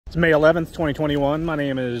It's May 11th, 2021. My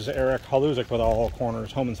name is Eric Haluzik with All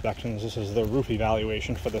Corners Home Inspections. This is the roof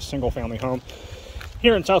evaluation for this single-family home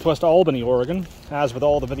here in Southwest Albany, Oregon. As with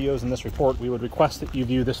all the videos in this report, we would request that you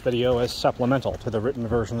view this video as supplemental to the written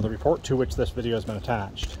version of the report to which this video has been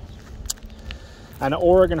attached. An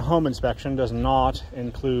Oregon home inspection does not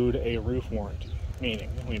include a roof warranty, meaning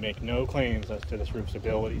we make no claims as to this roof's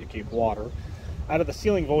ability to keep water out of the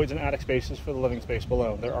ceiling voids and attic spaces for the living space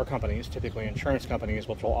below. There are companies, typically insurance companies,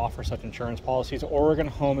 which will offer such insurance policies. Oregon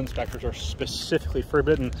home inspectors are specifically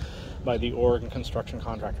forbidden by the Oregon Construction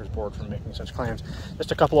Contractors Board from making such claims.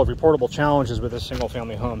 Just a couple of reportable challenges with this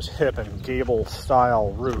single-family home's hip and gable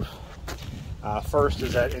style roof. First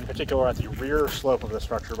is that in particular at the rear slope of the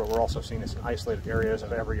structure, but we're also seeing this in isolated areas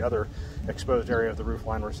of every other exposed area of the roof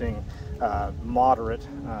line, we're seeing moderate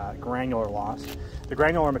granular loss. The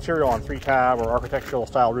granular material on 3-tab or architectural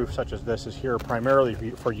style roofs such as this is here primarily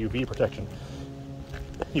for UV protection.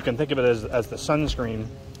 You can think of it as the sunscreen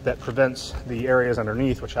that prevents the areas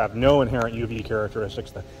underneath, which have no inherent UV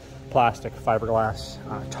characteristics, the plastic, fiberglass,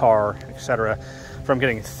 tar, etc., from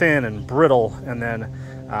getting thin and brittle and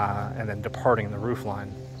then departing the roof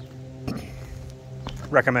line.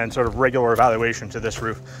 Recommend sort of regular evaluation to this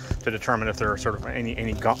roof to determine if there are sort of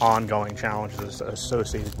any ongoing challenges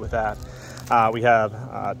associated with that. We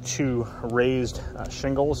have two raised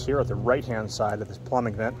shingles here at the right-hand side of this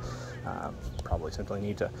plumbing vent. Probably simply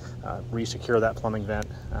need to re-secure that plumbing vent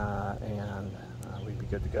and we'd be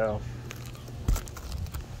good to go.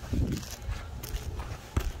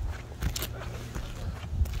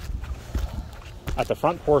 At the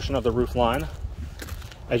front portion of the roof line,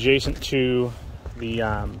 adjacent to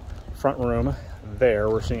the front room there,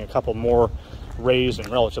 we're seeing a couple more raised and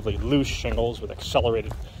relatively loose shingles with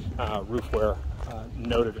accelerated roof wear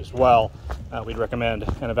noted as well. We'd recommend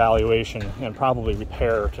an evaluation and probably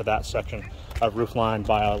repair to that section of roof line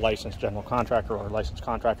by a licensed general contractor or a licensed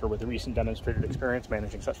contractor with recent demonstrated experience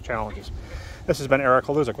managing such challenges. This has been Eric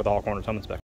Haluzik with All Corners Home Inspections.